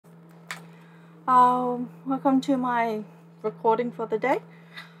Welcome to my recording for the day.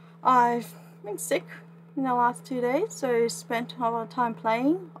 I've been sick in the last 2 days, so spent a lot of time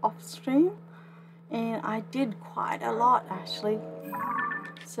playing off stream, and I did quite a lot actually.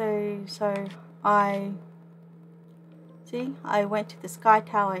 So I went to the Sky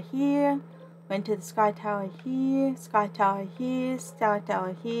Tower here, went to the Sky Tower here, Sky Tower here, Sky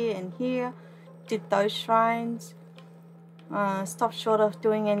Tower here, and here. Did those shrines. Stopped short of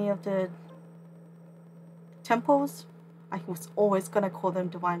doing any of the temples. I was always gonna call them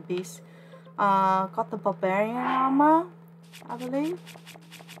divine beasts. Got the barbarian armor, I believe.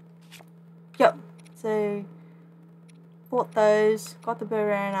 Yep. So bought those. Got the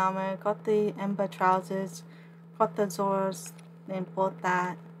barbarian armor. Got the ember trousers. Got the Zoras. Then bought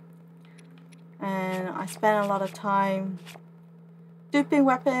that. And I spent a lot of time duping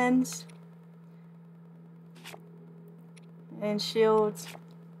weapons and shields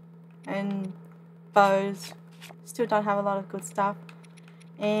and bows. Still don't have a lot of good stuff.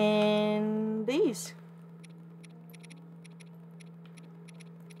 And these.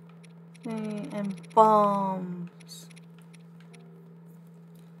 And bombs.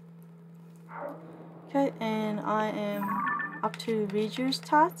 Okay, and I am up to Riju's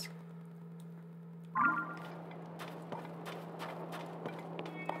task.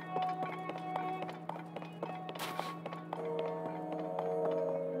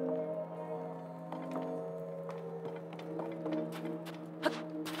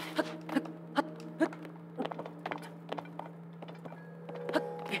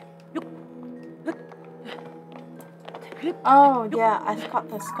 Oh yeah, I got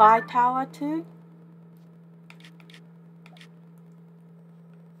the Sky Tower too.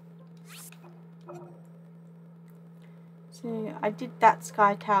 So I did that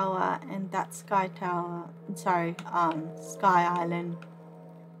Sky Tower and that Sky Tower. Sorry, Sky Island.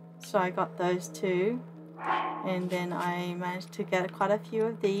 So I got those two, and then I managed to get quite a few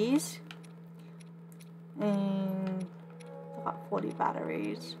of these, and I got 40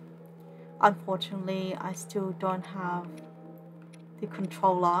 batteries. Unfortunately, I still don't have the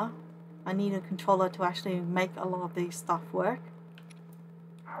controller. I need a controller to actually make a lot of these stuff work.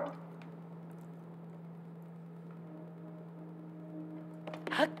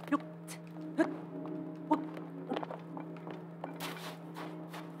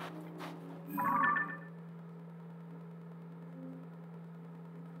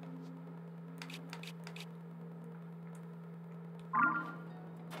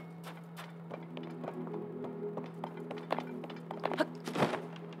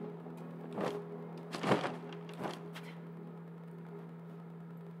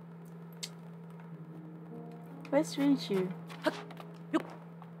 Where's Riju?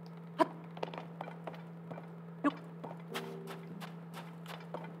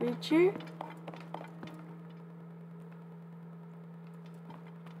 Riju?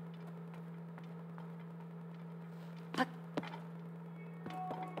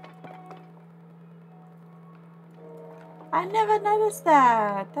 I never noticed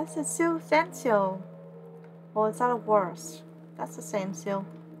that. That's a sand seal. Or is that a worse? That's a sand seal.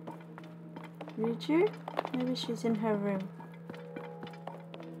 Riju? Maybe she's in her room.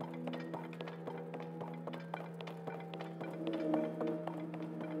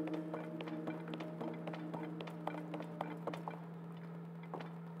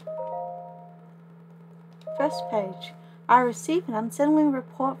 First page. I received an unsettling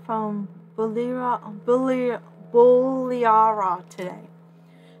report from Buliara today.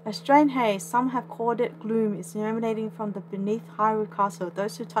 A strange haze, some have called it gloom, is emanating from the beneath Hyrule Castle.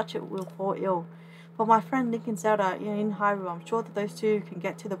 Those who touch it will fall ill. But my friend Link and Zelda in Hyrule, I'm sure that those two can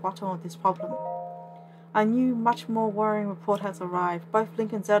get to the bottom of this problem. A new, much more worrying report has arrived. Both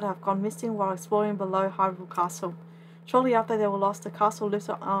Link and Zelda have gone missing while exploring below Hyrule Castle. Shortly after they were lost, the castle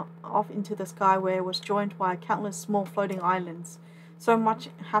lifted off into the sky where it was joined by countless small floating islands. So much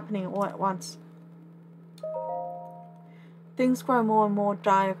happening all at once. Things grow more and more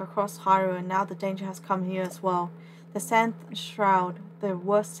dire across Hyrule, and now the danger has come here as well. The Sand Shroud, the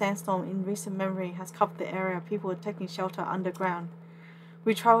worst sandstorm in recent memory, has covered the area. People are taking shelter underground.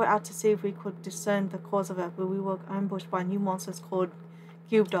 We traveled out to see if we could discern the cause of it, but we were ambushed by new monsters called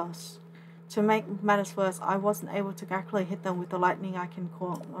Gyudos. To make matters worse, I wasn't able to accurately hit them with the lightning I can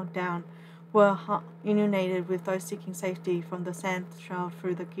call down. We're inundated with those seeking safety from the Sand Shroud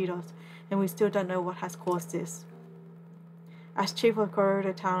through the Gyudos, and we still don't know what has caused this. As chief of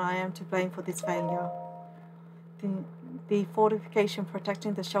Gerudo Town, I am to blame for this failure. The fortification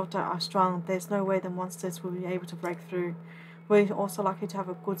protecting the shelter are strong. There's no way the monsters will be able to break through. We're also lucky to have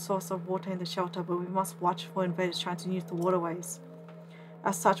a good source of water in the shelter, but we must watch for invaders trying to use the waterways.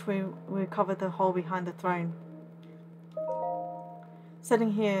 As such, we covered the hole behind the throne.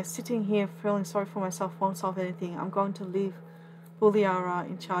 Sitting here, feeling sorry for myself won't solve anything. I'm going to leave Buliara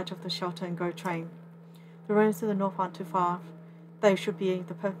in charge of the shelter and go train. The ruins to the north aren't too far. They should be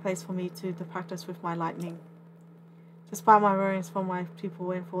the perfect place for me to practice with my lightning. Despite my worries for my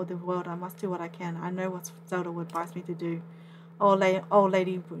people and for the world, I must do what I can. I know what Zelda would advise me to do. Oh,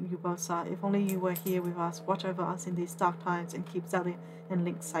 Lady Ubosa, if only you were here with us, watch over us in these dark times and keep Zelda and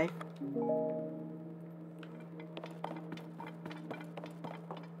Link safe.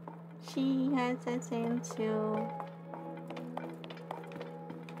 She has a sense too.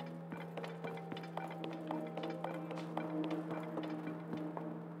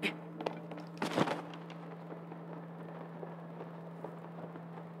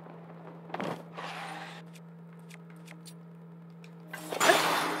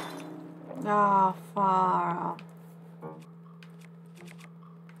 Ah, far.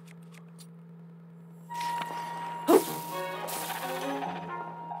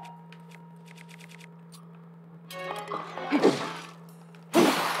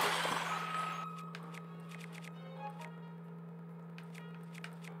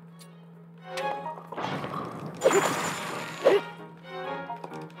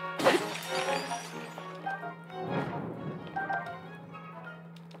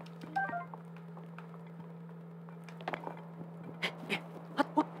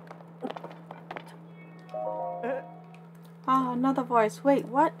 Ah, another voice. Wait,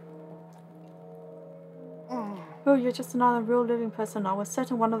 what? Oh, you're just another real living person. I was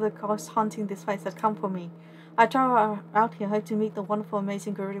certain one of the ghosts haunting this place had come for me. I drove out here hoping to meet the wonderful,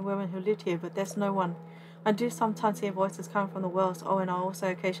 amazing Gerudo women who lived here, but there's no one. I do sometimes hear voices coming from the wells. Oh, and I also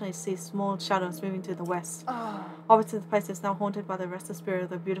occasionally see small shadows moving to the west. Obviously, the place is now haunted by the restless spirit of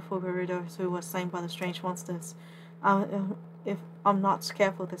the beautiful Gerudos who were slain by the strange monsters. If I'm not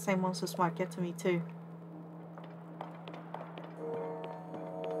careful, the same monsters might get to me too.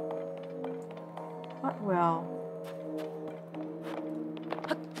 What will?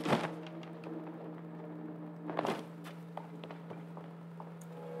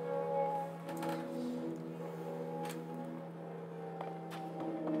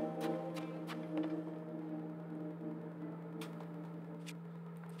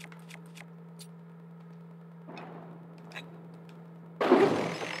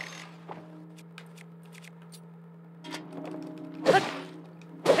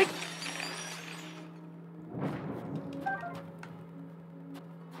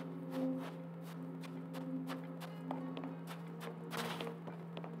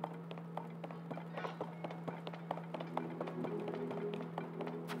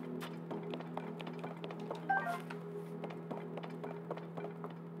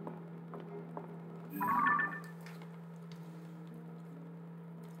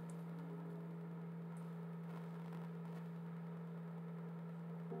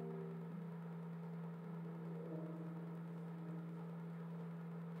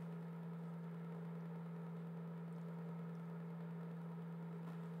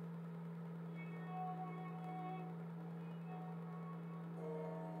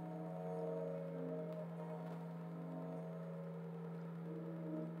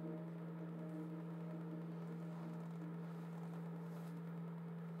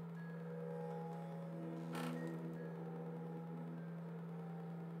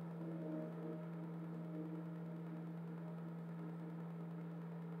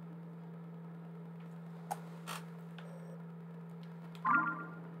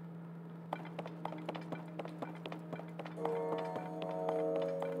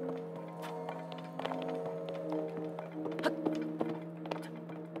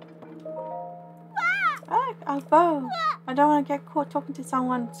 Bo, I don't want to get caught talking to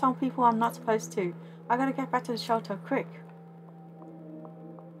some people I'm not supposed to. I gotta get back to the shelter, quick.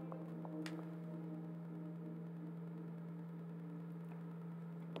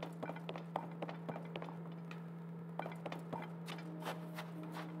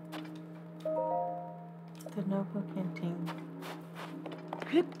 The noble canteen.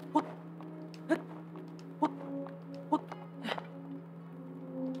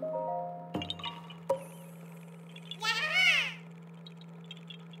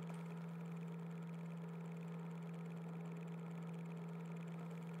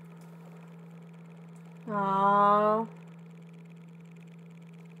 Oh.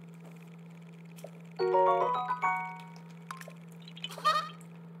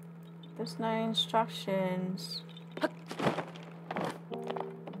 There's no instructions.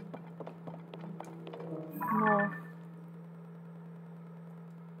 No.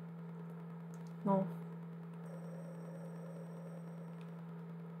 No.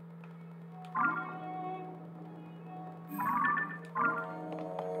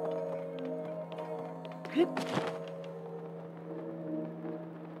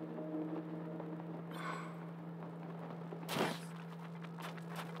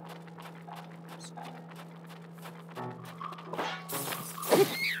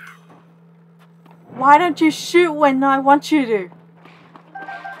 Why don't you shoot when I want you to?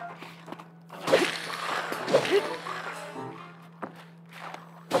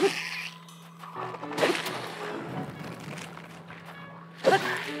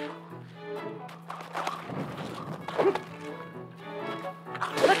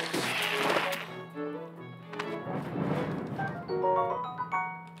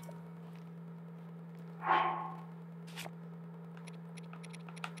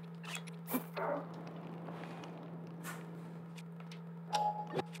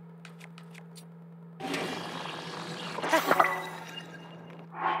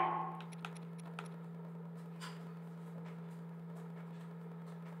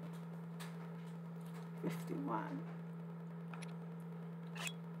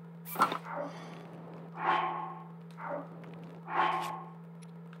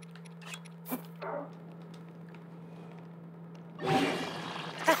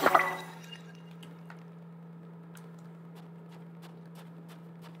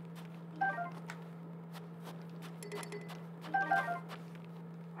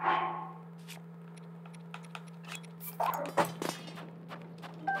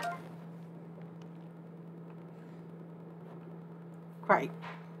 Great.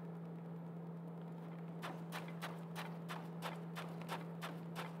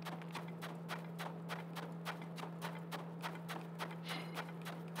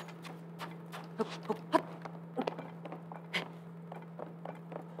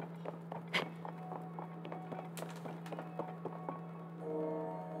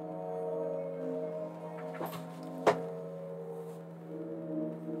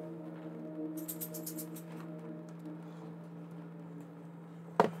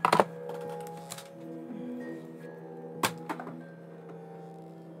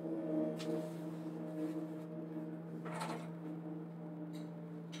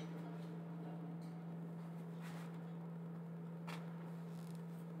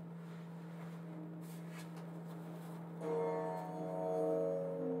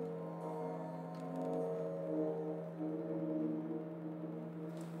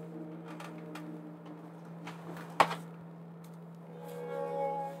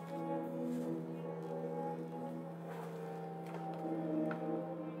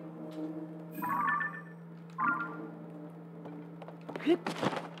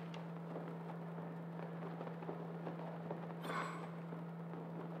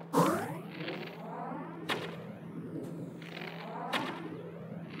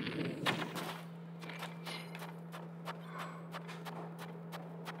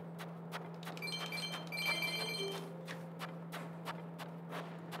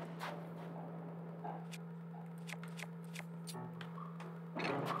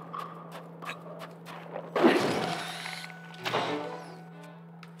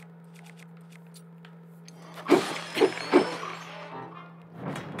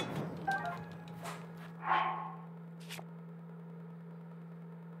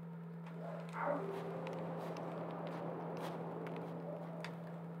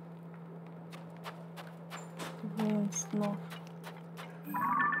 No.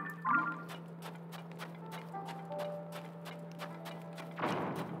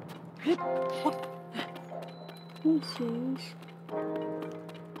 Sheesh.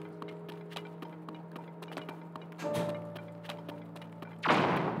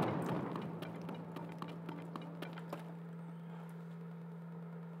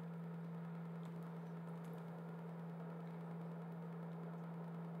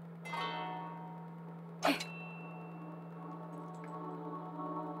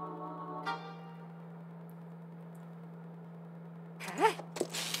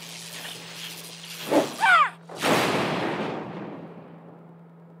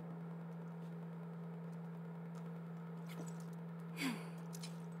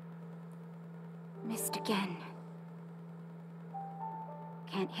 Missed again.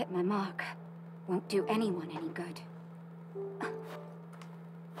 Can't hit my mark. Won't do anyone any good.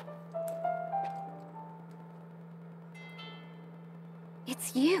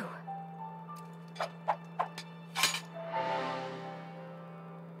 It's you.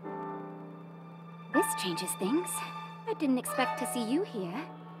 This changes things. I didn't expect to see you here.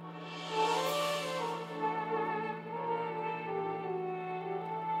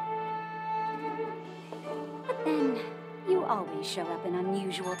 But then, you always show up in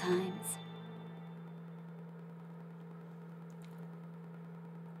unusual times.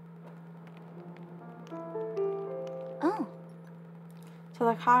 So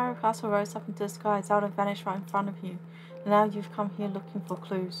the Cairo castle rose up into the sky. Zelda vanished right in front of you. And now you've come here looking for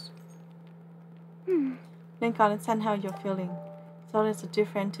clues. Link, I understand how you're feeling. Zelda is a dear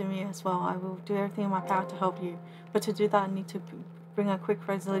friend to me as well. I will do everything in my power to help you. But to do that, I need to bring a quick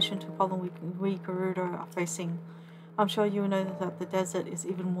resolution to a problem we Gerudo are facing. I'm sure you know that the desert is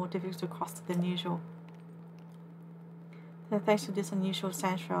even more difficult to cross than usual. Thanks to this unusual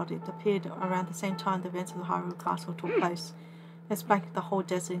sand shroud, it appeared around the same time the events of the Hyrule Castle took place. It's blanketed the whole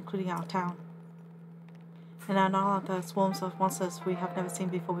desert, including our town. And now the swarms of monsters we have never seen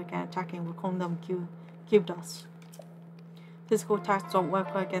before began attacking. We're calling them cube dust. Physical attacks don't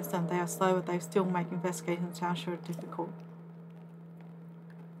work well against them. They are slow, but they still make investigation sound sure difficult.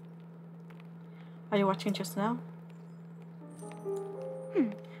 Are you watching just now?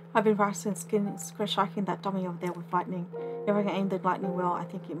 I've been practicing striking that dummy over there with lightning. If I can aim the lightning well, I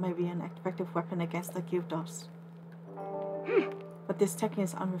think it may be an effective weapon against the cube dust. But this technique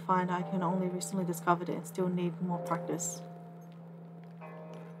is unrefined. I can only recently discovered it and still need more practice.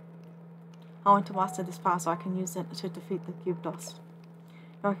 I want to master this power so I can use it to defeat the cube dust.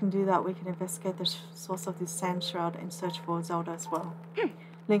 If I can do that, we can investigate the source of this sand shroud and search for Zelda as well.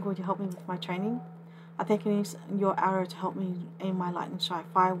 Link, would you help me with my training? I think I can use your arrow to help me aim my lightning strike.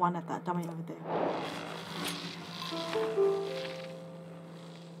 Fire one at that dummy over there.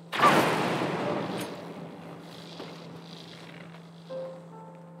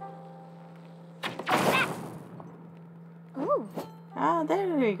 Ooh. Ah,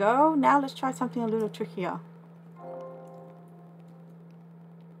 there we go. Now let's try something a little trickier.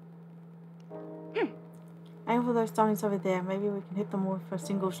 Aim for those dummies over there. Maybe we can hit them with a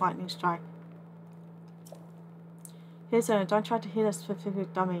single lightning strike. Here's a don't try to hit a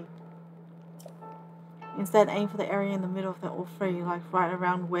specific dummy. Instead, aim for the area in the middle of all three, like right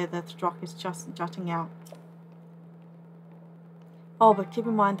around where the rock is just jutting out. Oh, but keep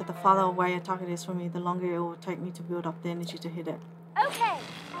in mind that the farther away a target is from me, the longer it will take me to build up the energy to hit it. Okay.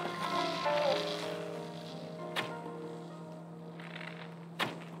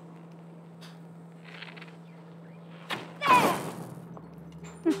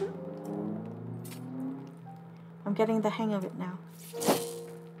 I'm getting the hang of it now.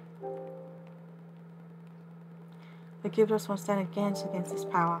 The cube dust won't stand against this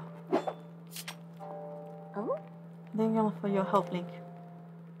power. Oh? Thank you for your help, Link.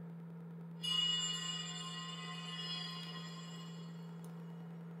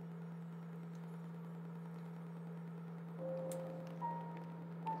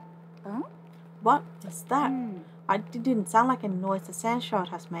 Oh? What is that? It didn't sound like a noise the sand shroud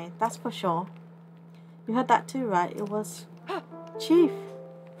has made, that's for sure. You heard that too, right? It was... Chief!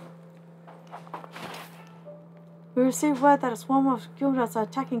 We received word that a swarm of guildas are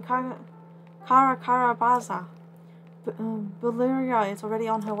attacking Kara Baza. Buliria is already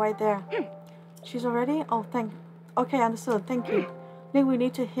on her way there. She's already? Oh, okay, understood. Thank you. Link, we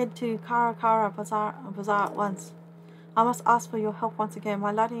need to head to Kara Bazaar at once. I must ask for your help once again.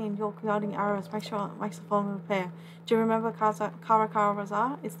 My lightning and your guiding arrows makes a form repair. Do you remember Kara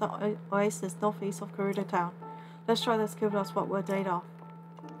Bazaar? It's the oasis northeast of Gerudo Town. Let's try this give us what we're made of.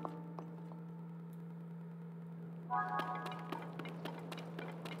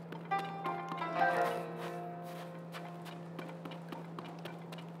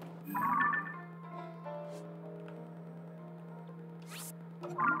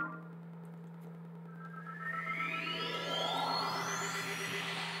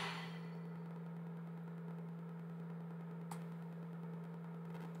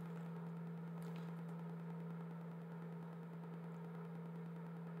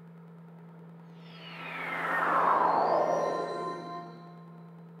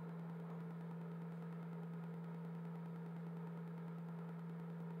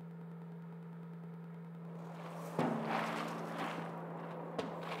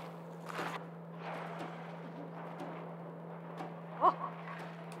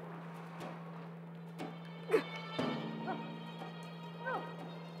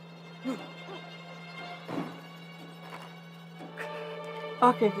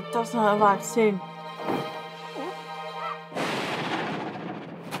 Okay, if it does not arrive soon.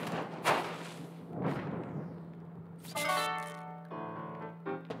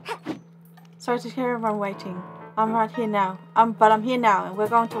 Sorry to hear everyone waiting. I'm right here now. But I'm here now, and we're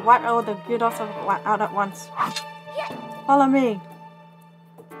going to wipe all the guildas out at once. Follow me.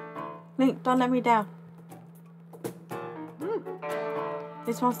 Link, don't let me down.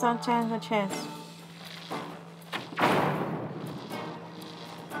 These ones don't stand a chance.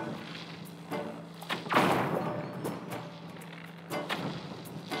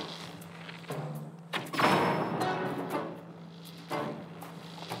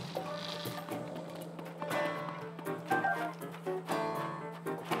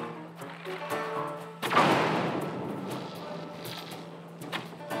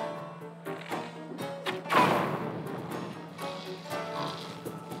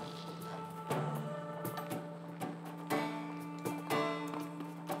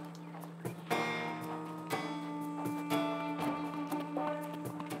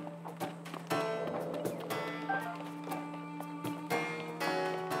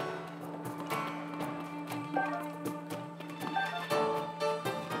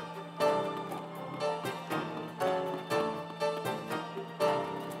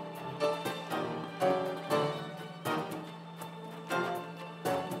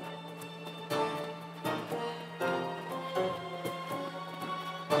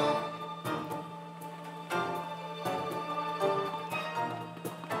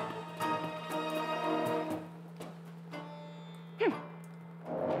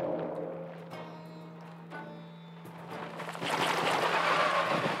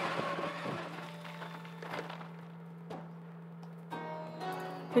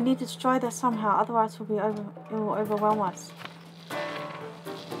 We need to destroy that somehow, otherwise it will overwhelm us.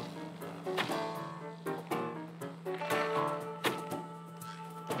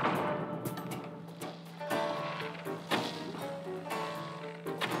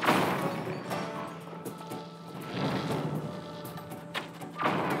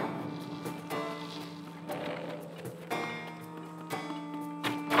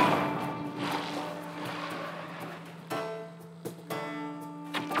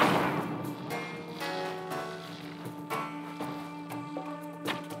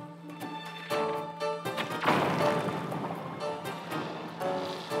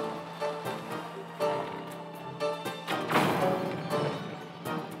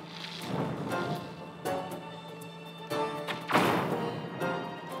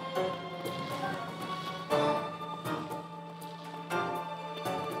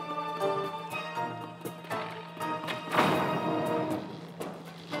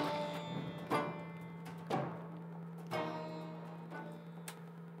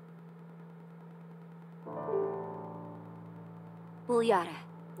 Bulyara,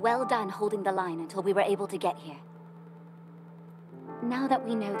 well done holding the line until we were able to get here. Now that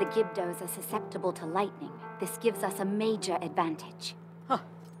we know the Gibdos are susceptible to lightning, this gives us a major advantage. Huh.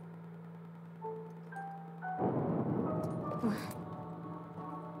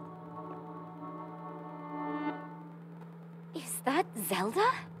 Is that Zelda?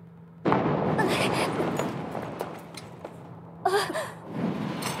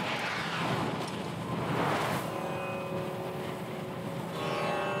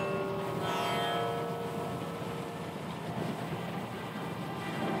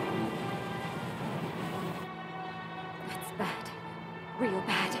 Bad. Real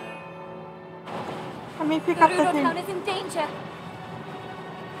bad. Let me pick up the thing. Town is in danger.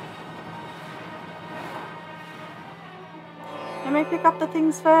 Let me pick up the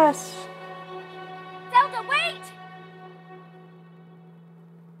things first. Zelda, wait!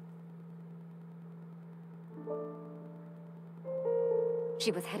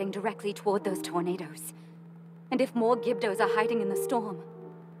 She was heading directly toward those tornadoes. And if more Gibdos are hiding in the storm...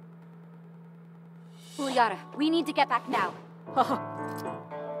 Bulyara, we need to get back now.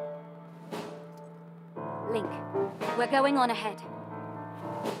 Link, we're going on ahead.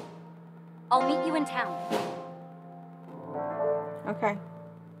 I'll meet you in town. Okay.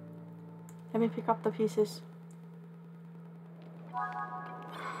 Let me pick up the pieces.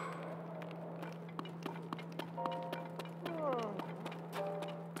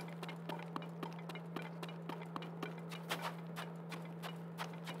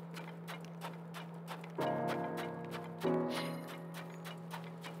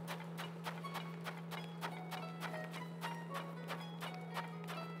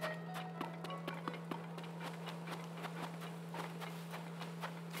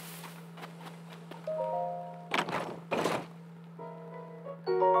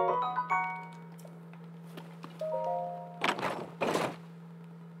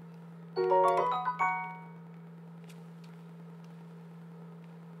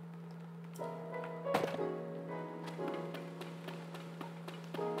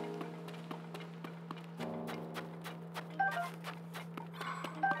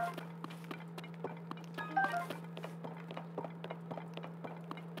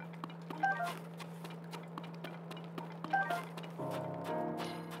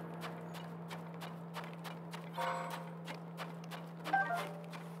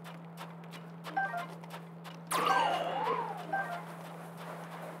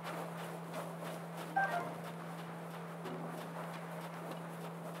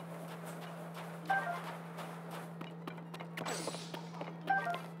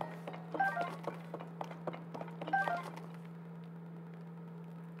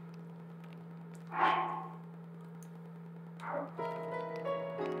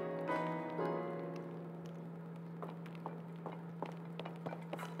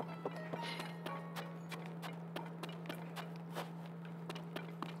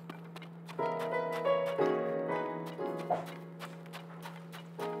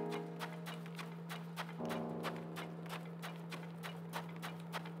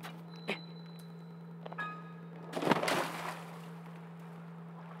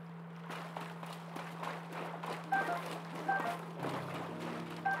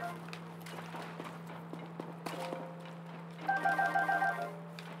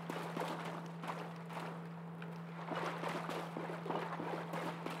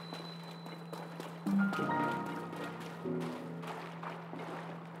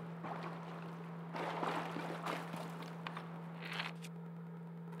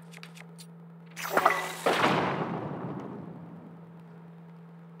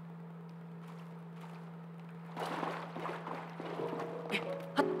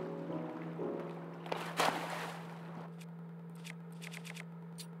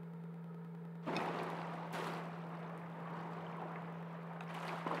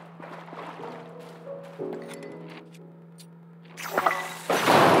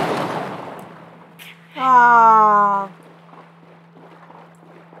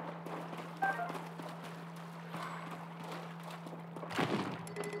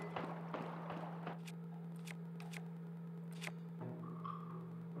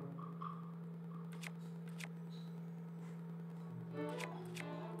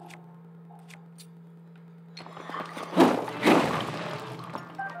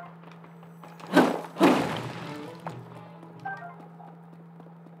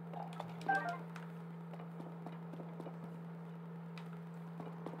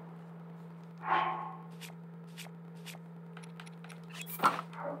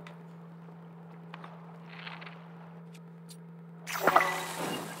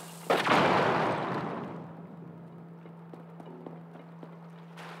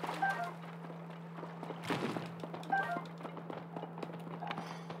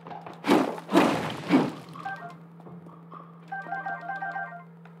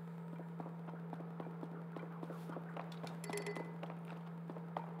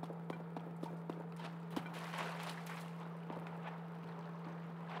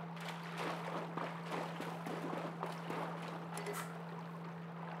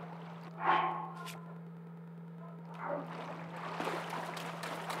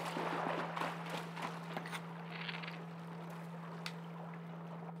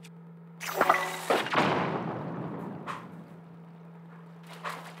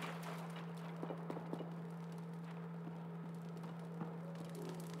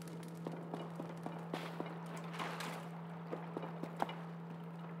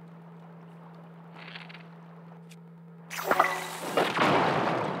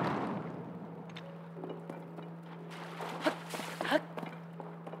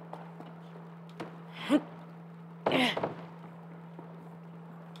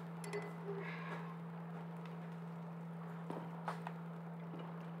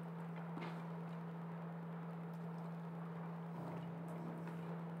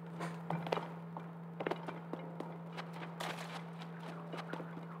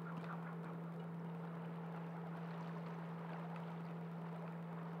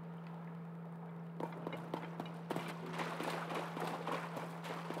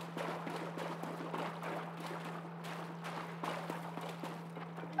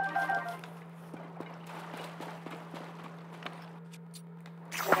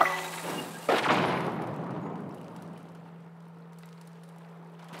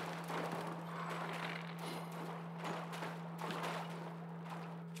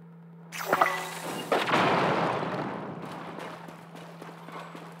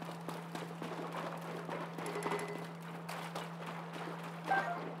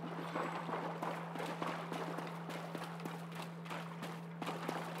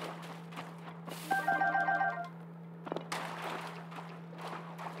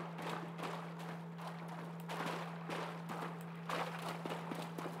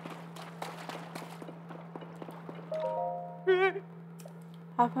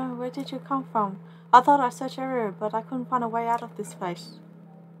 Papa, where did you come from? I thought I searched everywhere, but I couldn't find a way out of this place.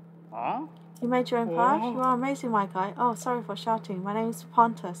 Huh? You made your own path? You are amazing, my guy. Oh, sorry for shouting. My name is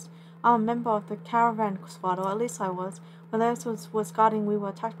Pontus. I'm a member of the caravan squad, or at least I was. When those was guarding, we were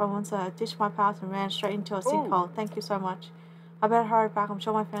attacked by monsters. I ditched my path and ran straight into a sinkhole. Thank you so much. I better hurry back. I'm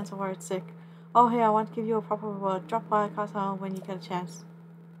sure my friends are worried sick. Oh, here, I want to give you a proper reward. Drop by a castle when you get a chance.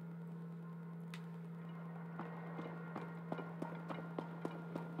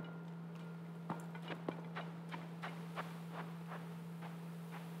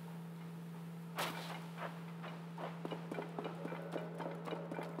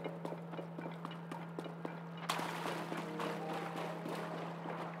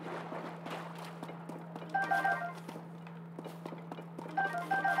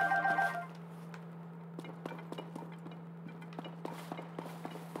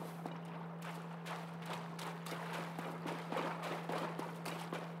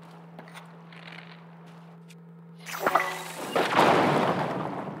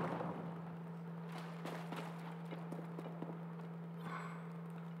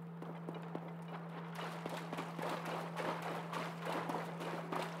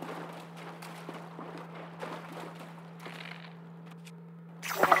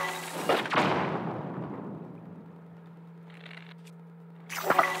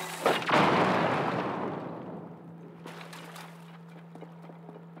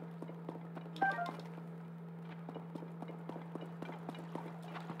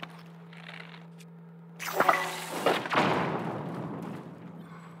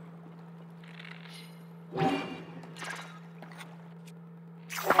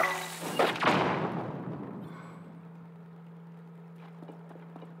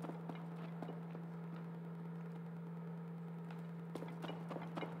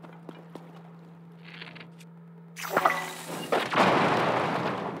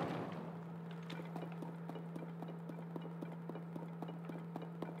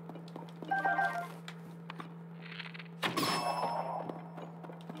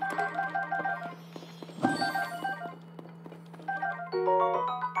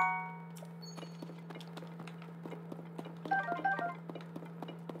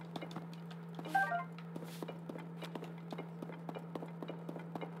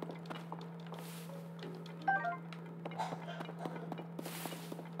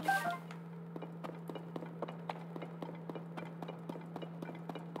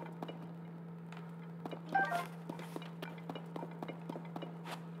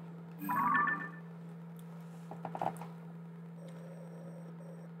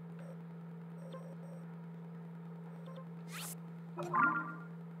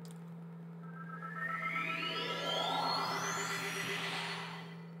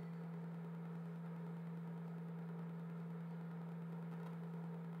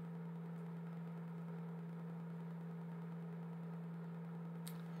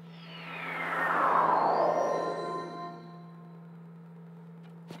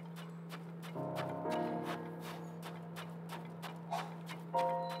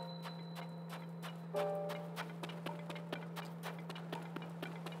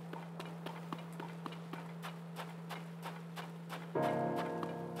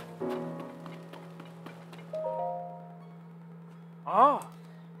 Ah.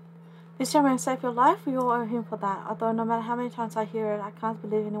 This young man saved your life. We all owe him for that. Although no matter how many times I hear it, I can't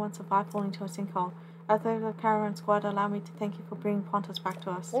believe anyone survived falling into a sinkhole. As the caravan squad, allow me to thank you for bringing Pontus back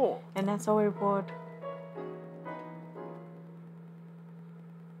to us. Oh. And as a reward.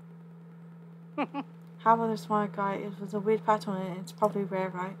 How about this smart guy? It was a weird pattern and it's probably rare,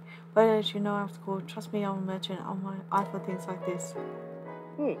 right? But as you know, I'm school. Trust me, I'm a merchant. I'm my eye for things like this.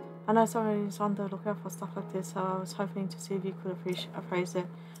 I know somebody is on the lookout for stuff like this, so I was hoping to see if you could appraise it.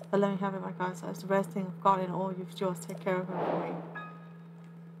 But let me have it, my guys. It's the best thing I've got in all you've yours. Take care of it for me.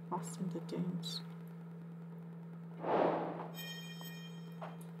 Lost in the dunes.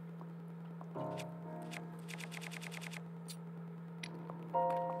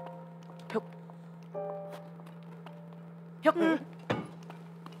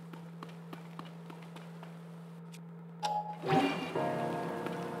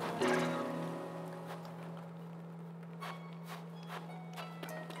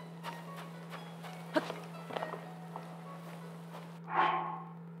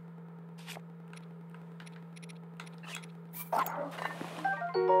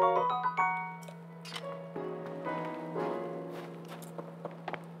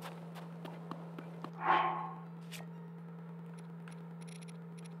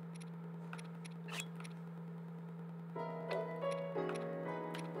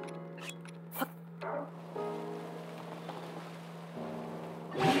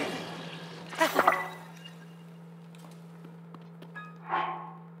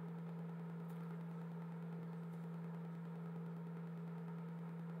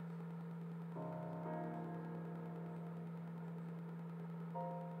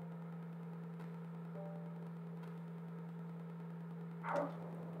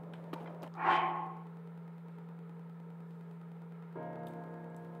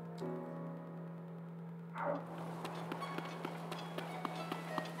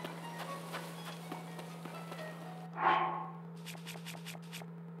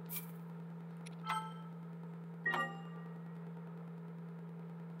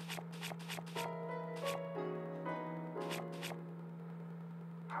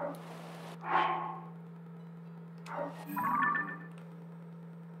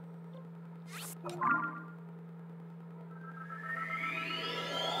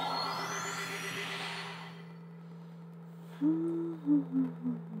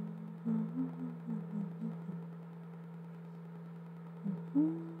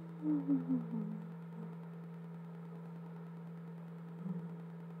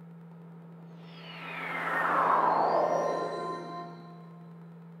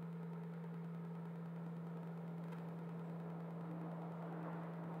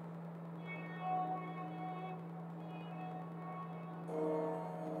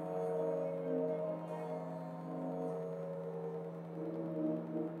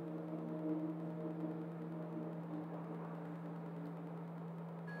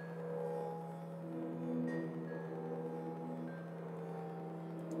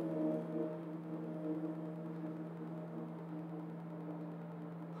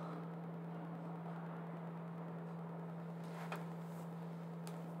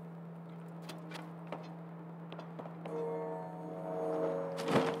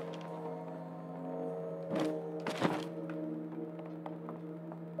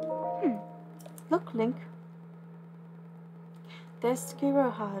 Look, Link. There's Skiro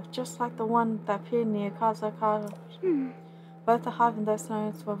Hive, just like the one that appeared near Kazakar. Both the hive and those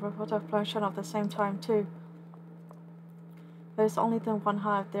stones were reported to have flown shut at the same time, too. But it's only the one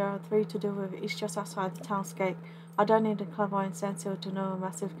hive. There are 3 to deal with, each just outside the town's gate. I don't need a clairvoyant sensor to know a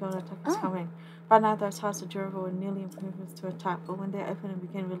massive guild attack is coming. Right now, those hives are durable and nearly impervious to attack, but when they open and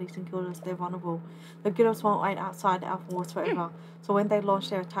begin releasing guilders, they're vulnerable. The guilders won't wait outside the outer walls forever, so when they launch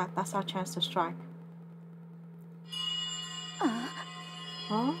their attack, that's our chance to strike.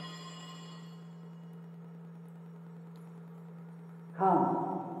 Huh?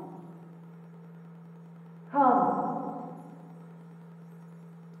 Come. Come.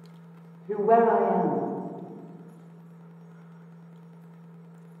 To where I am.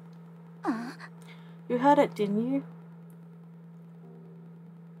 You heard it, didn't you?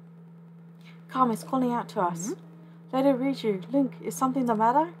 Come, it's calling out to us. Let it read you. Link, is something the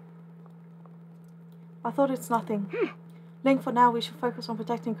matter? I thought it's nothing. Link, for now, we should focus on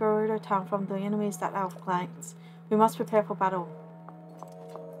protecting Gerudo Town from the enemies that are flanks. We must prepare for battle.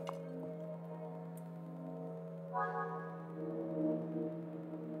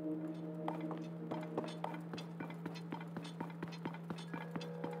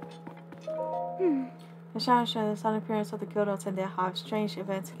 shadow shows the sudden appearance of the guilds and their hives. Strange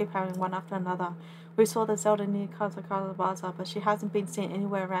events keep happening one after another. We saw the Zelda near Kazakara Bazaar, but she hasn't been seen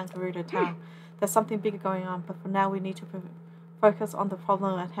anywhere around Gerudo town. There's something bigger going on, but for now we need to focus on the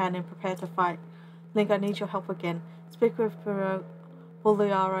problem at hand and prepare to fight. Link, I need your help again. Speak with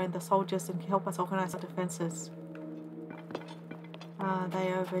Buliara and the soldiers and help us organize our defenses. Are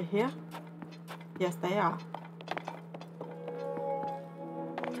they over here? Yes, they are.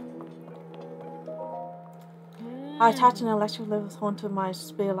 I attached an electric level's horn to my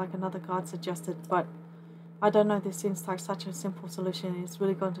spear like another guard suggested, but I don't know, this seems like such a simple solution. It's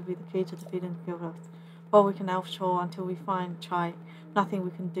really going to be the key to defeating the guild. Well, we can offshore until we find Chai. Nothing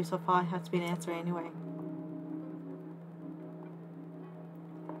we can do so far has been answered anyway.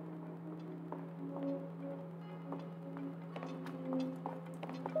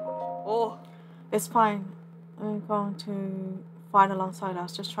 Oh. It's fine. We're going to fight alongside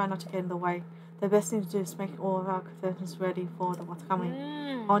us. Just try not to get in the way. The best thing to do is make all of our defenses ready for what's coming.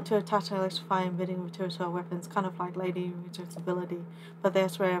 I want to attach an electrifying emitting material to our weapons, kind of like Lady Richard's ability, but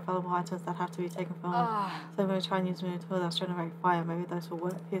there's rare available items that have to be taken from her. So I'm going to try and use a tool that's generate fire. Maybe those will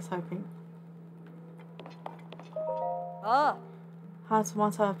work. Here's hoping. As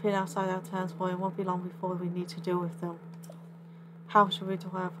once I appear outside our towns, it won't be long before we need to deal with them. How should we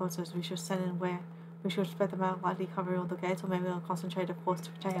deploy our forces? We should send in where? We should spread them out, lightly covering all the gates, or maybe we'll concentrate a force to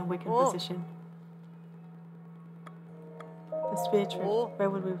protect and weaken position. The spear troops, where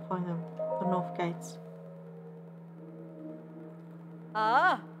would we deploy them? The north gates.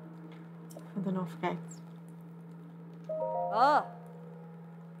 For the north gates.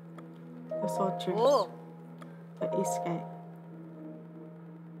 The sword troops. The east gate.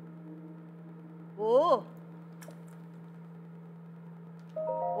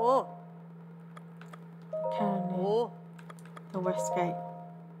 Cannoneer. The west gate.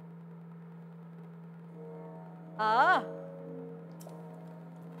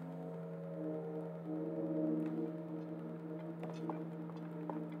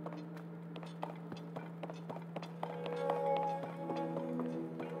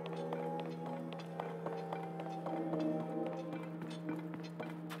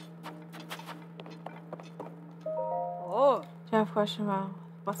 Do you have a question about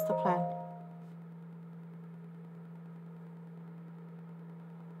what's the plan?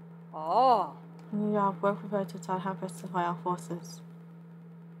 We have worked with her to decide how best to deploy our forces.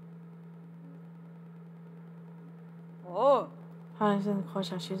 Hannah's in the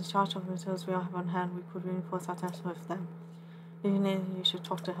courtyard. She's in charge of the materials we all have on hand. We could reinforce our attacks with them. If you need anything, you should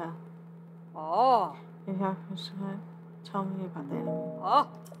talk to her. If you have a question, tell me about the enemy.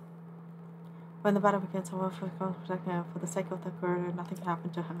 When the battle begins, I will protect her. For the sake of the girl, nothing can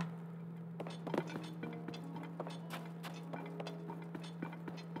happen to her.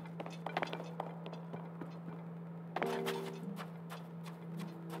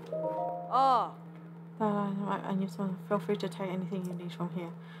 I need someone. Feel free to take anything you need from here.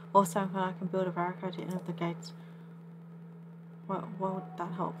 Also, I can build a barricade at the end of the gates. What would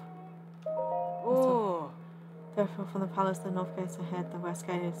that help? Therefore, from the palace, the north gate is ahead, the west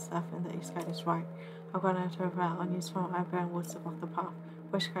gate is left, and the east gate is right. I've gone out to a route and used from underground woods to block the path.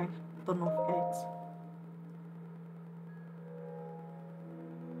 Which gate? The north gates.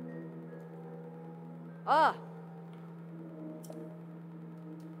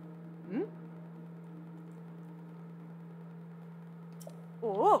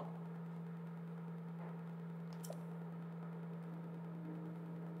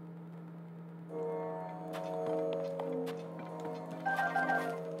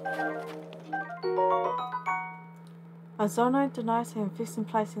 A zonoid denies him fixed in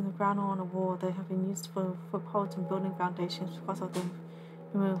place in the ground or on a wall. They have been used for footholds and building foundations because of the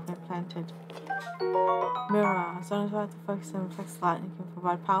removed when planted. Mirror. A zonoid tries to focus and reflects light and can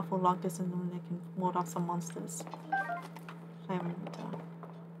provide powerful long distance and they can ward off some monsters. Flame emitter.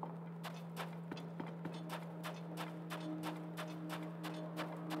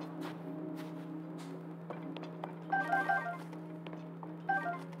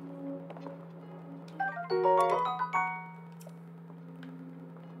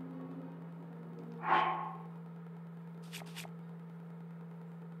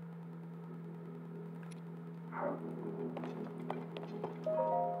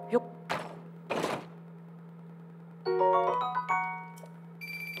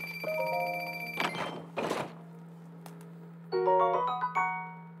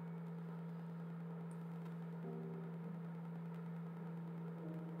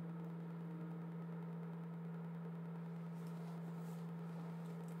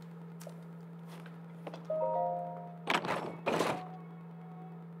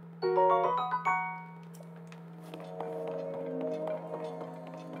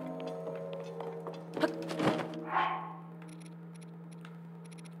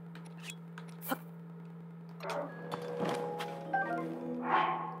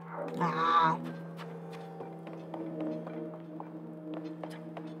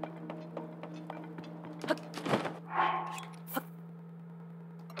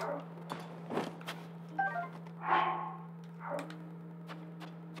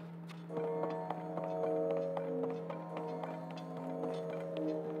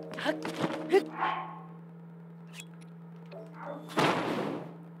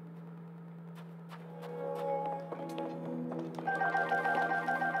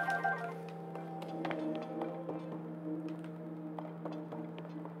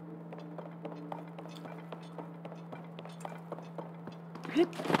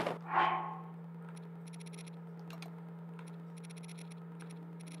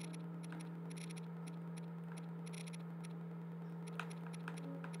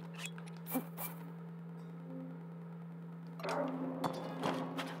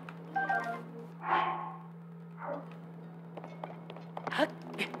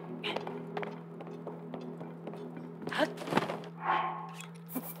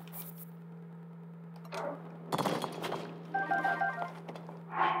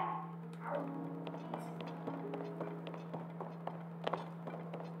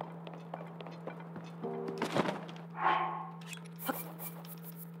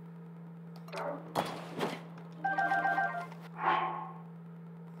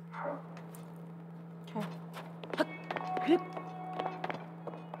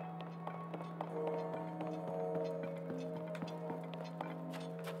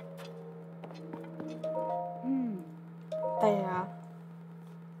 There.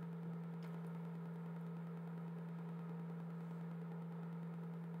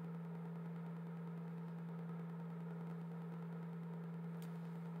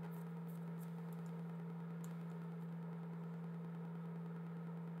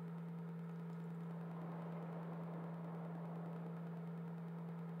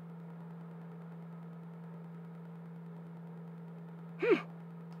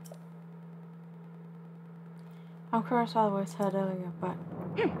 I'm curious how the voice heard earlier, but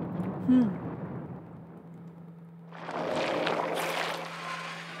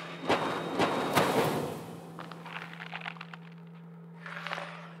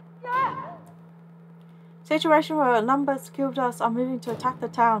Situation where numbers killed us are moving to attack the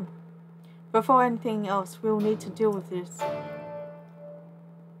town. Before anything else, we will need to deal with this.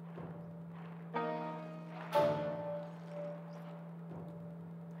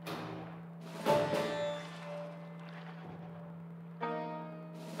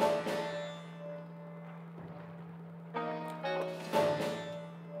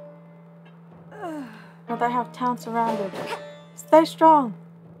 But they have town surrounded. Stay strong!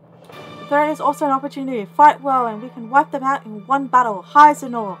 There is also an opportunity. Fight well and we can wipe them out in one battle. Highs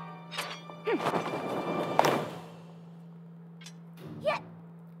and all.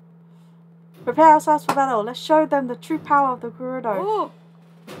 Prepare ourselves for battle. Let's show them the true power of the Gerudo. Ooh.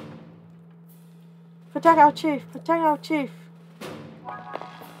 Protect our chief. Protect our chief.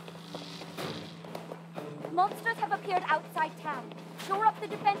 Monsters have appeared outside town. Shore up the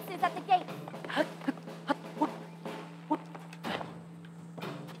defenses at the gate.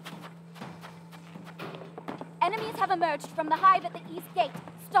 Enemies have emerged from the hive at the east gate.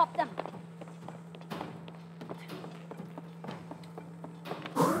 Stop them.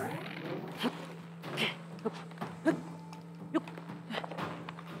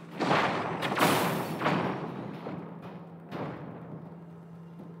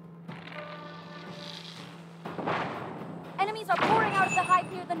 Enemies are pouring out of the hive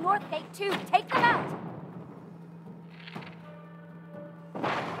near the north gate too. Take them out.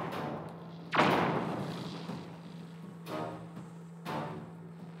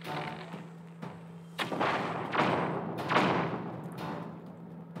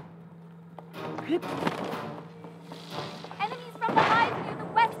 Enemies from the hive near the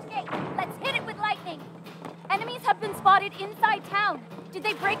west gate. Let's hit it with lightning. Enemies have been spotted inside town. Did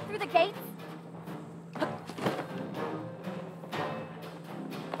they break through the gates?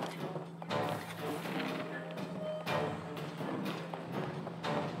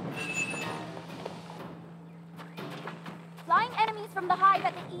 Flying enemies from the hive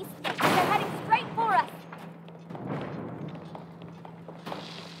at the east gate. They're heading straight for us.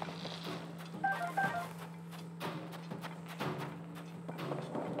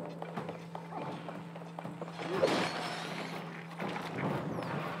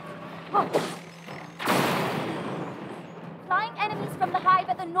 Flying enemies from the hive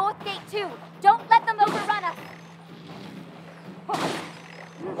at the north gate too. Don't let them overrun us.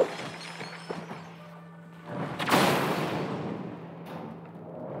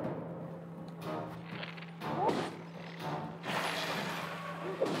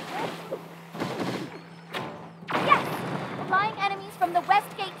 Yes! Flying enemies from the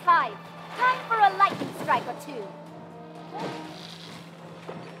west gate hive. Time for a lightning strike or two.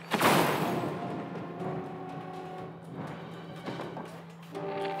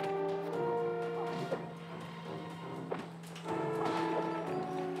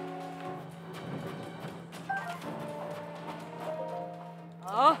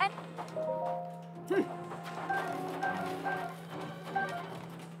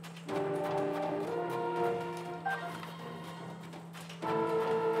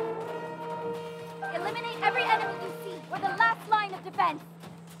 Eliminate every enemy you see. We're the last line of defense.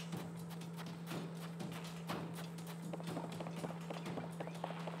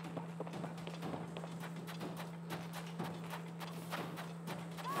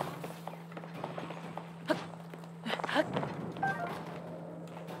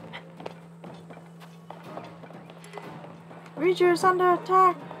 Reacher is under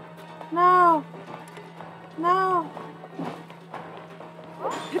attack. No. No.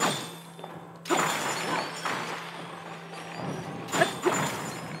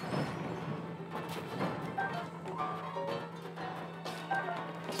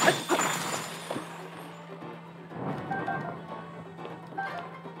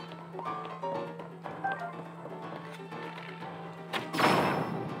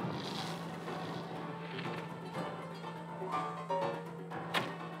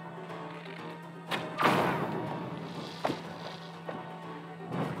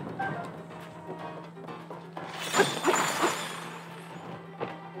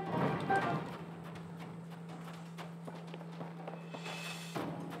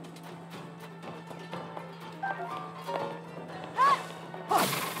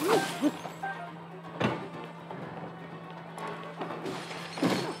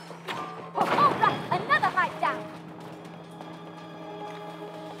 Another hive down.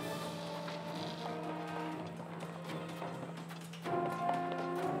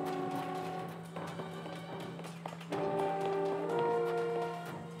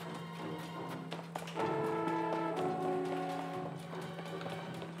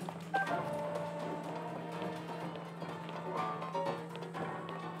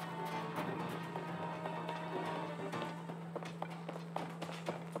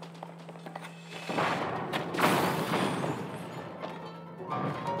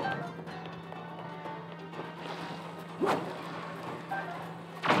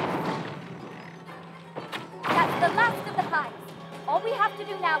 That's the last of the hives. All we have to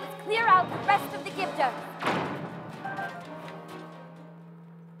do now is clear out the rest of the Gibdos.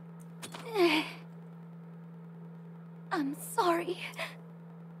 I'm sorry.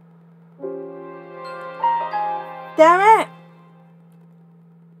 Damn it!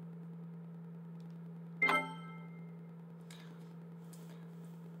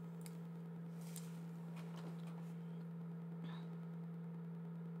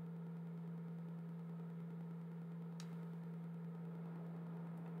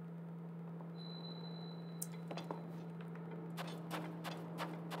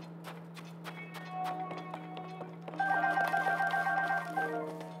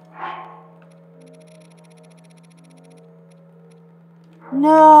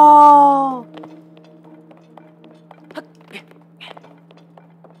 No!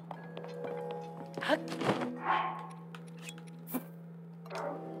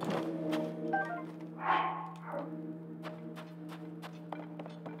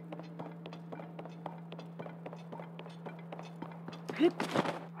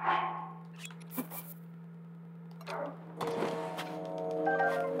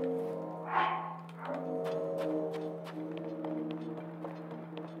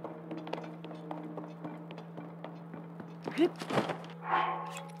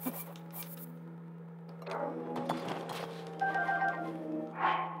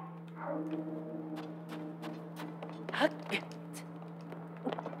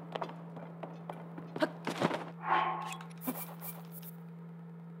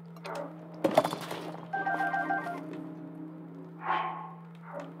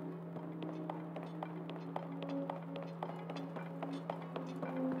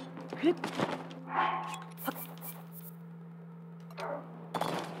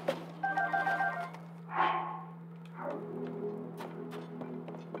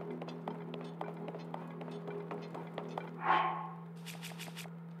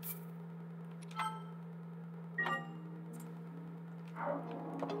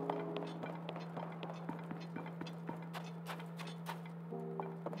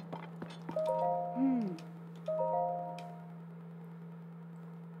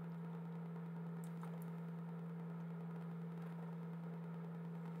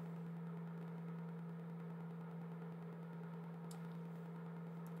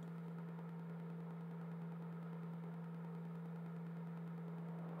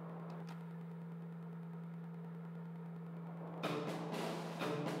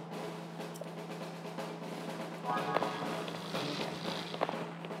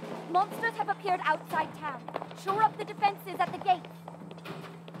 Monsters have appeared outside town. Shore up the defenses at the gates.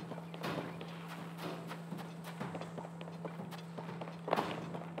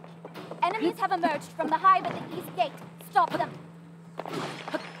 Enemies have emerged from the hive at the east gate. Stop them.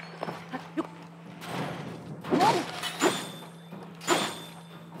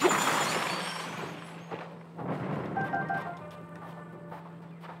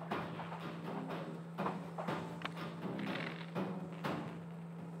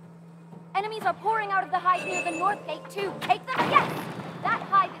 Enemies are pouring out of the hive near the north gate too. Take them? Yes! That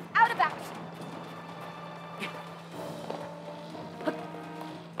hive is out of action.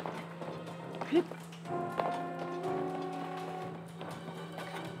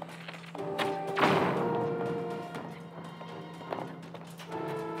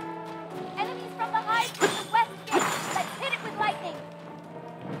 Enemies from the hive from the west gate. Let's hit it with lightning.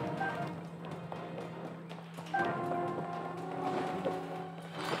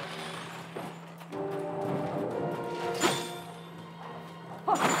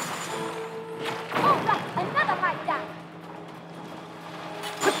 All right, another hive down.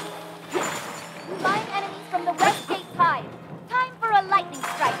 Flying enemies from the west gate's hive. Time for a lightning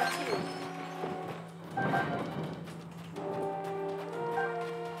strike or two.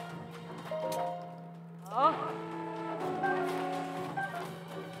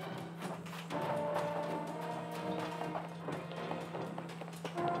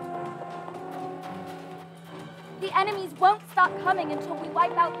 The enemies won't stop coming until we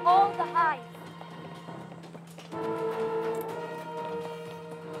wipe out all the hives.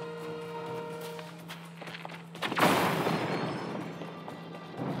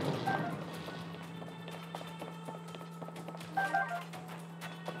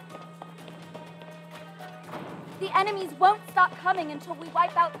 The enemies won't stop coming until we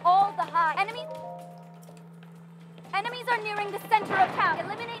wipe out all the hives. Enemies are nearing the center of town.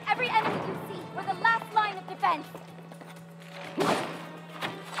 Eliminate every enemy you see. We're the last line of defense.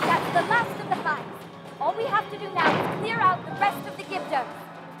 That's the last of the hives. All we have to do now is clear out the rest of the Gibdos.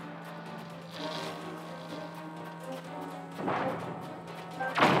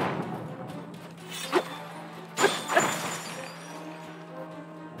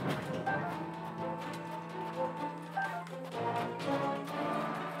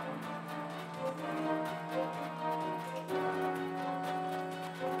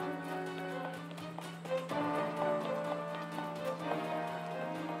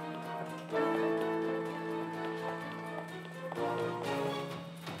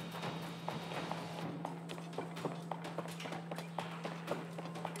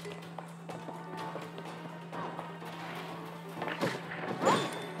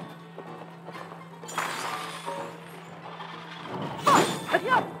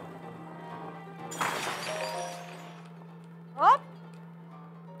 Up!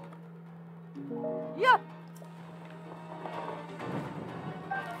 Yeah!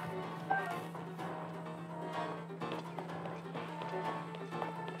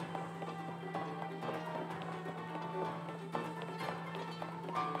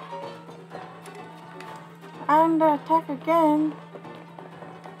 And attack again.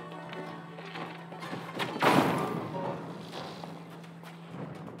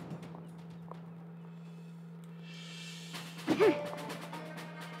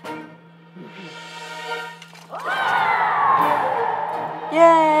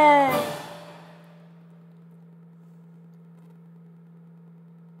 Yay!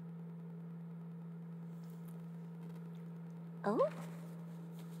 Oh?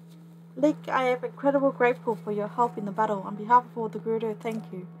 Lick, I am incredibly grateful for your help in the battle. On behalf of all the Gerudo,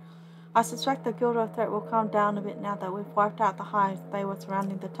 thank you. I suspect the Gildo threat will calm down a bit now that we've wiped out the hives they were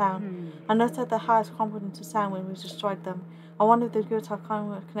surrounding the town. I noticed that the hives crumbled into sand when we destroyed them. I wonder if the Gildos have come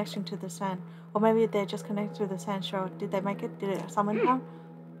with a connection to the sand. Or maybe they're just connected to the sand shore. Did they make it? Did it summon them?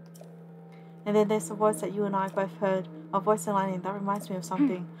 And then there's the voice that you and I both heard. A voice in lightning that reminds me of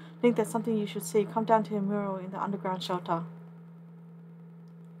something. I think there's something you should see. Come down to a mural in the underground shelter.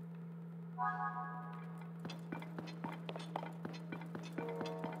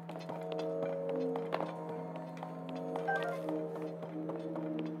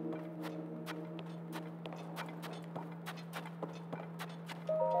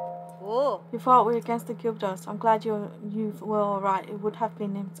 Oh. You fought we against the Gildos. I'm glad you were alright. It would have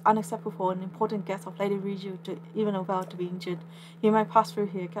been unacceptable for an important guest of Lady Riju to even about to be injured. You may pass through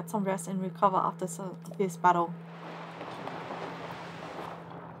here, get some rest, and recover after this battle.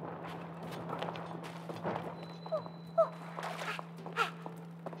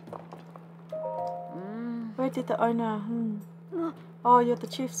 Where did the owner? Oh, you're the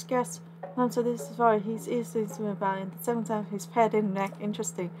chief's guest. So this is why he's easily to me about it. The second time his paired in neck.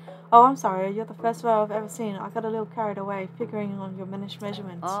 Interesting. Oh, I'm sorry. You're the first whale I've ever seen. I got a little carried away, figuring on your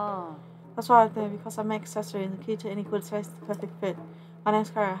measurements. Oh. That's why I'm there, because I make accessory and the key to any good space is the perfect fit. My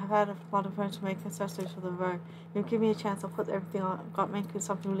name's Carrie. I've had a lot of friends to make accessories for the road. If you give me a chance, I'll put everything I've got, making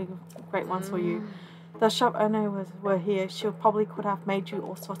something really great ones for you. The shop owner were here. She probably could have made you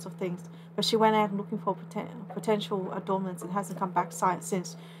all sorts of things, but she went out looking for potential adornments and hasn't come back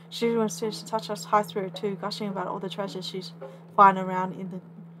since. She was such a high spirit too, gushing about all the treasures she's find around in the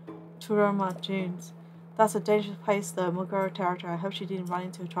Turoma dunes. That's a dangerous place, the Mogoro territory. I hope she didn't run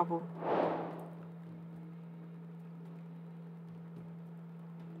into trouble.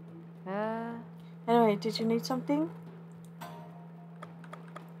 Anyway, did you need something?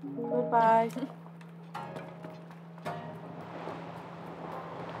 Goodbye.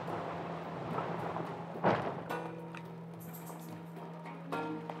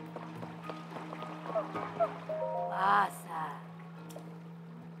 Lhasa.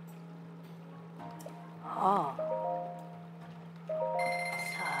 Oh.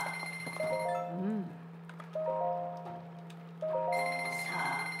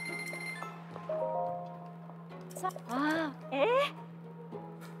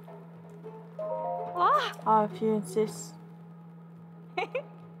 If you insist.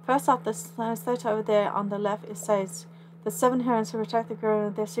 First up, the slate over there on the left, it says, the 7 herons who protect the girl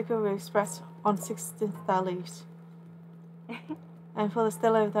and their secret will express on 16 leaves. And for the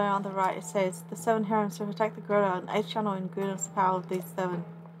stele over there on the right, it says, the 7 herons who protect the girl on 8th channel and goodness the power of these 7.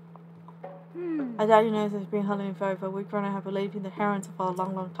 I doubt you know this has been held in vogue, but we've grown to have believed in the herons for a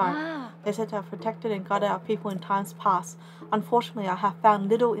long, long time. They're said to have protected and guided our people in times past. Unfortunately, I have found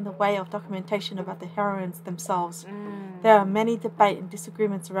little in the way of documentation about the herons themselves. There are many debate and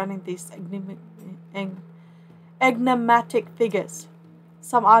disagreements surrounding these enigmatic figures.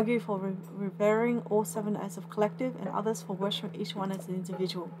 Some argue for revering all 7 as a collective, and others for worshipping each one as an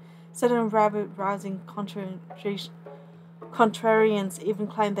individual. Certain rabid-rousing contrarians even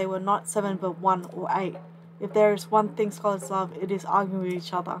claim they were not 7 but 1 or 8. If there is one thing scholars love, it is arguing with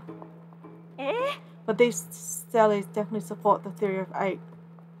each other. But these steles definitely support the theory of 8.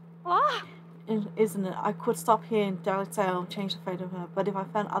 Isn't it? I could stop here and direct say I'll change the fate of her, but if I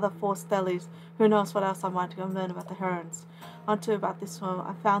found other 4 steles, who knows what else I might go learn about the herons. Onto about this one,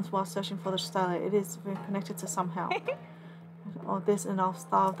 I found while searching for the stele, it is connected to somehow. Or this, and I'll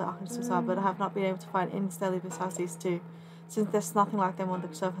starve the archives but I have not been able to find any stele besides these 2. Since there's nothing like them on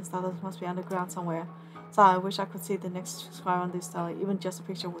the surface, the others must be underground somewhere. So I wish I could see the next square on this stele, even just a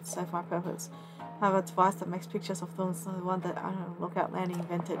picture would serve my purpose. I have a device that makes pictures of things, the one that Lookout Landing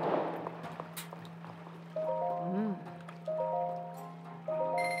invented.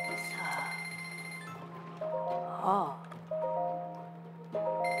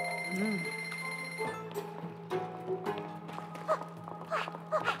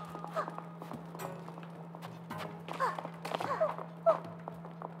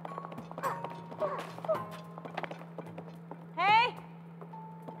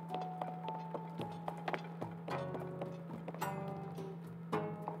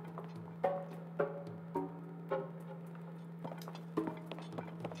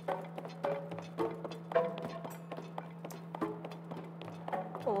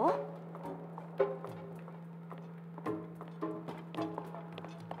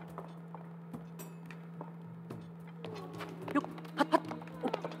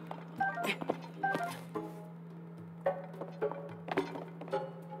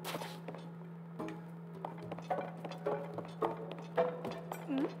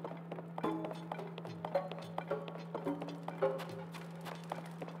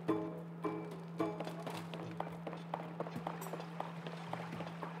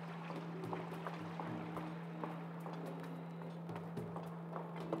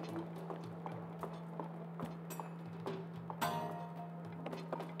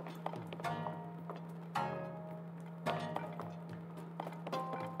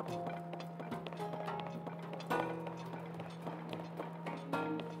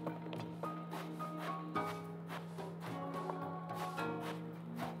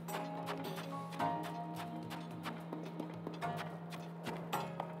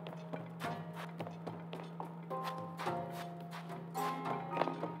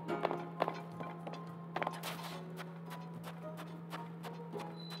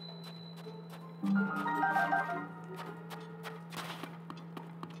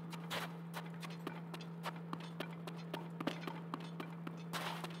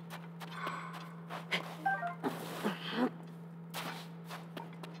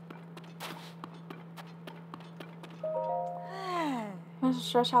 managed to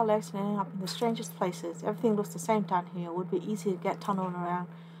stretch our legs and ended up in the strangest places. Everything looks the same down here. It would be easy to get tunneled around.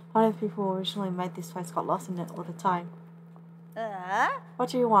 None of the people who originally made this place got lost in it all the time. What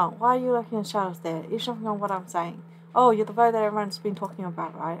do you want? Why are you looking in the shadows there? Eavesdropping on what I'm saying. Oh, you're the boy that everyone's been talking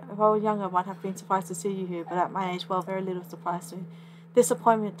about, right? If I were younger, I might have been surprised to see you here, but at my age, well, very little surprise me.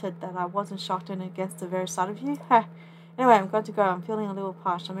 Disappointed that I wasn't shocked and against the very sight of you? Heh. Anyway, I'm going to go. I'm feeling a little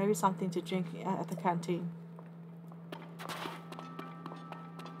parched, so maybe something to drink at the canteen.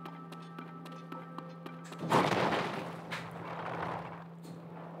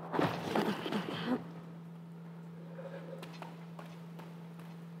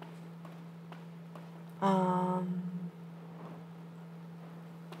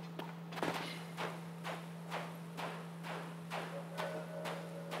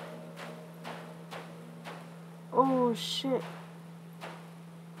 Oh, shit.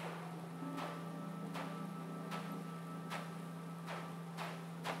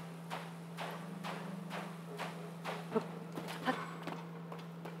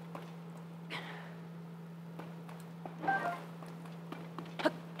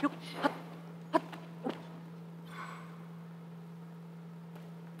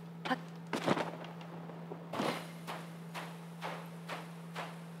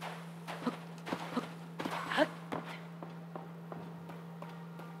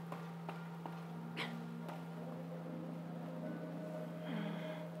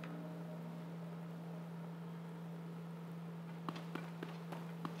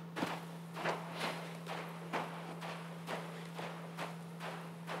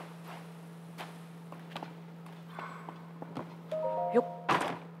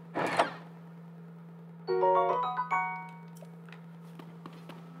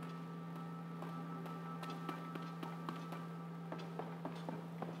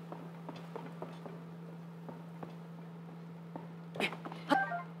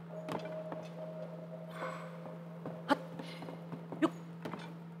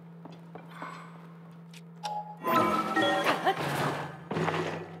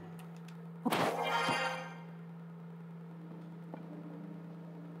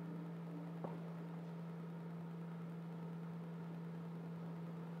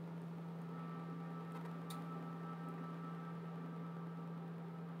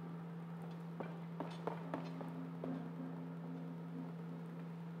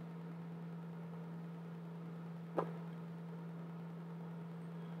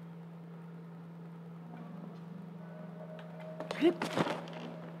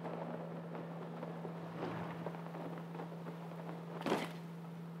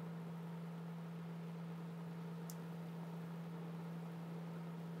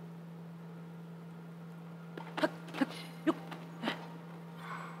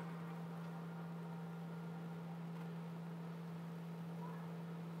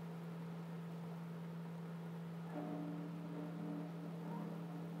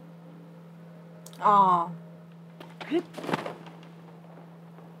 Oh.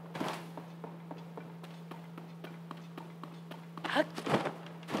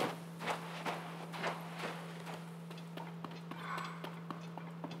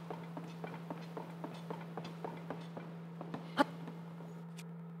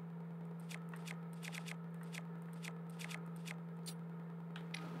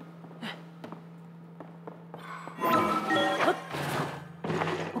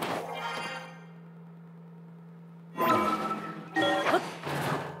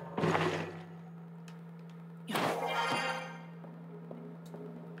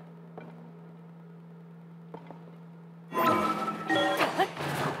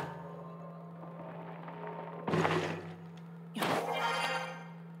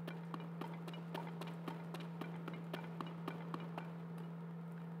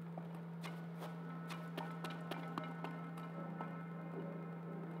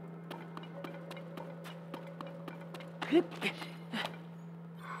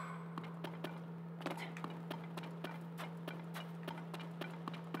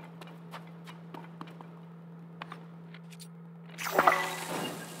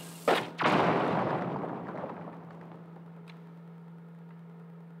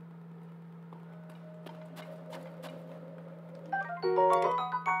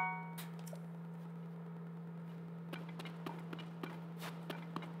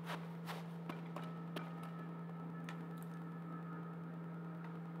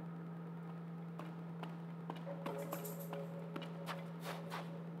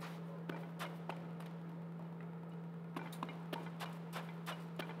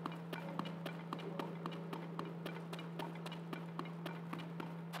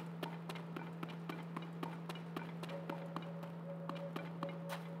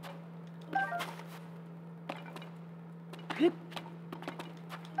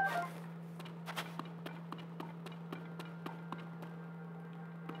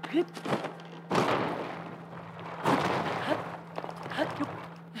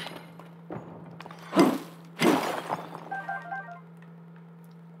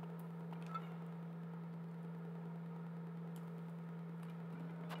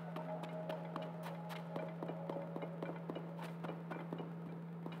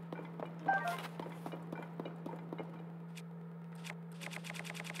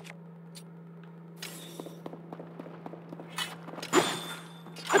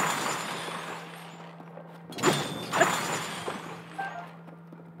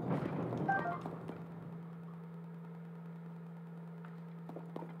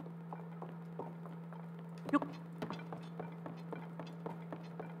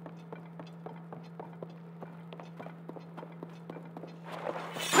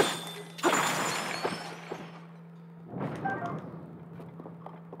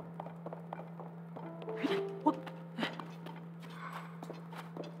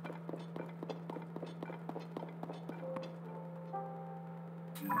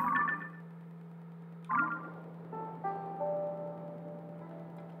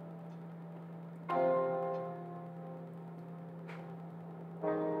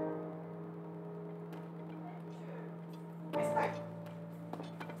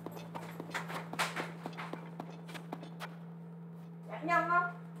 Nhanh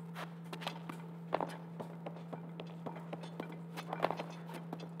lắm.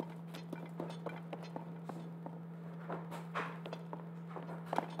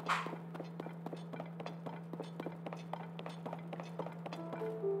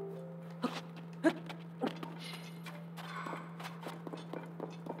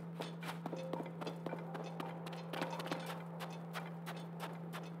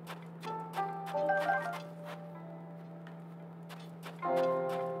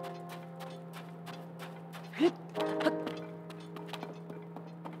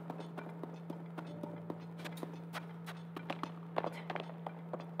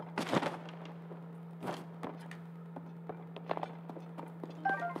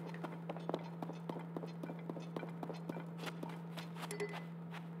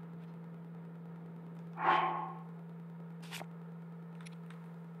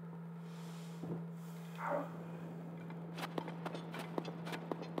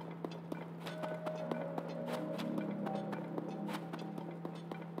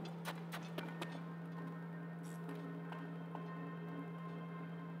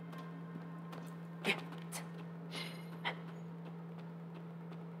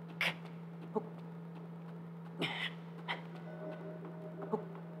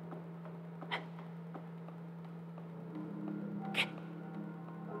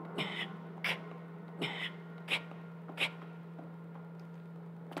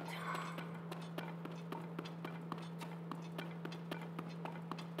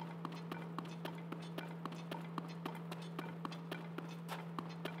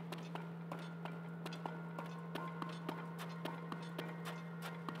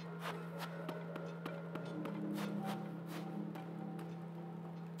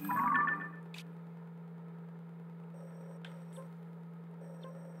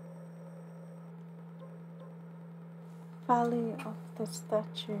 Valley of the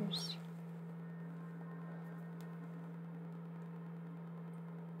Statues.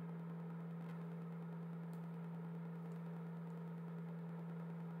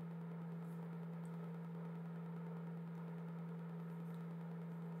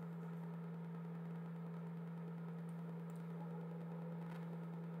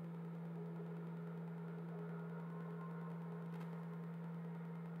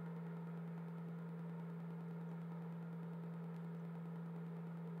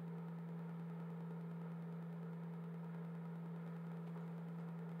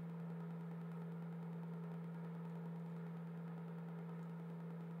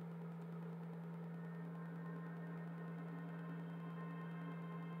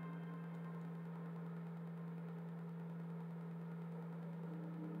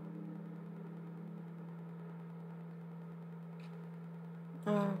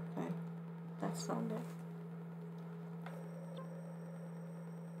 Okay, that's not it.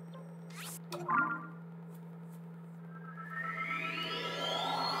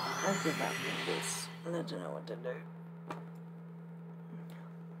 I'll give up with this. I don't know what to do.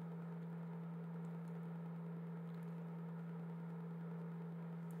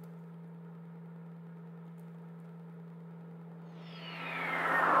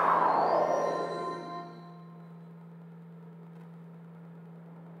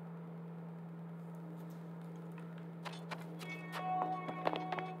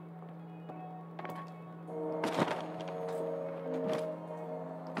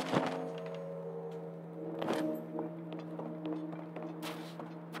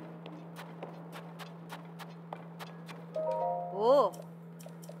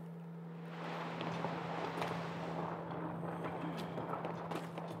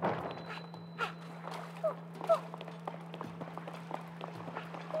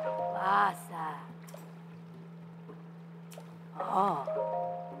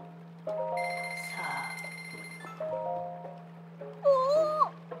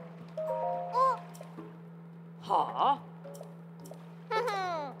 Ha.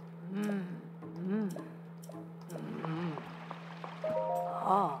 Mm. Mm. Mm.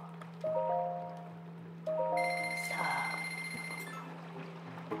 Ha. Sa.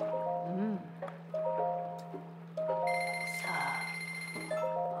 Mm. Sa.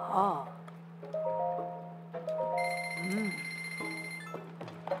 Ha. Mm.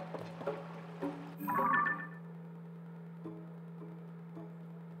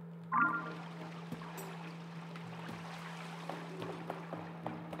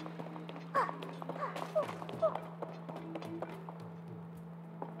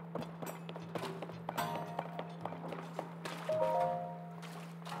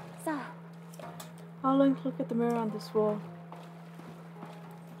 So. How long look at the mirror on this wall?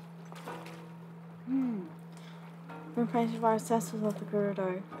 Been painted by ancestors of the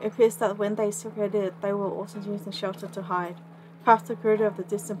Gerudo. It appears that when they separated it, they were also using shelter to hide. Perhaps the Gerudo of the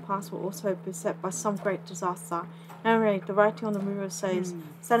distant past were also beset by some great disaster. Anyway, the writing on the mirror says,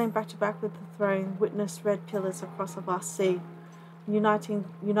 standing back to back with the throne, witness red pillars across a vast sea. Unite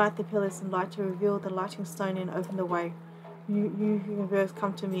the pillars in light to reveal the lighting stone and open the way. You who can both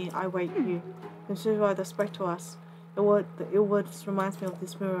come to me, I wait you. This is why they spoke to us. The ill words reminds me of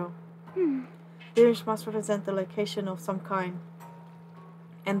this mural. The image must represent the location of some kind,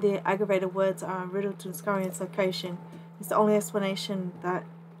 and the aggravated words are a riddle to discovering its location. It's the only explanation that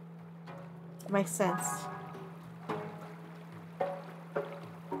makes sense.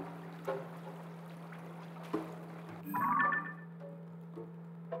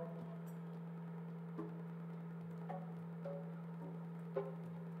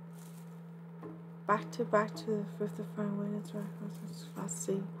 Back to with the front windows right across the vast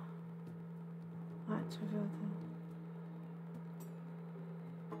sea. Light to reveal them.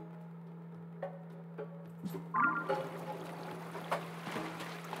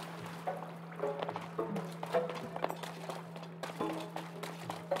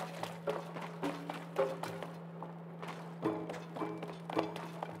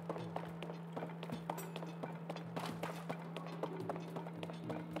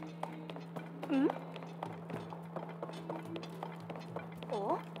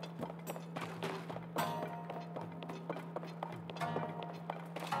 Or?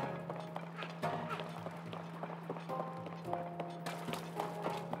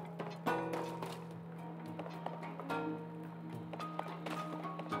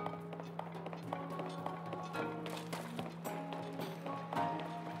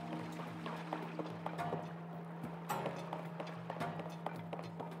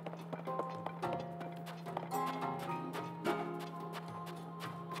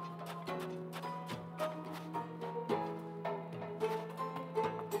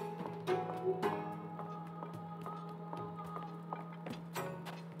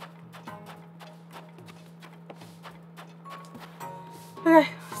 Okay,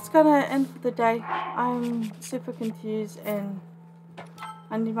 it's gonna end for the day. I'm super confused and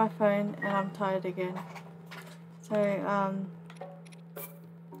I need my phone and I'm tired again. So,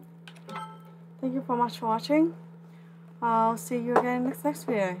 thank you so much for watching. I'll see you again in the next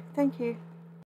video. Thank you.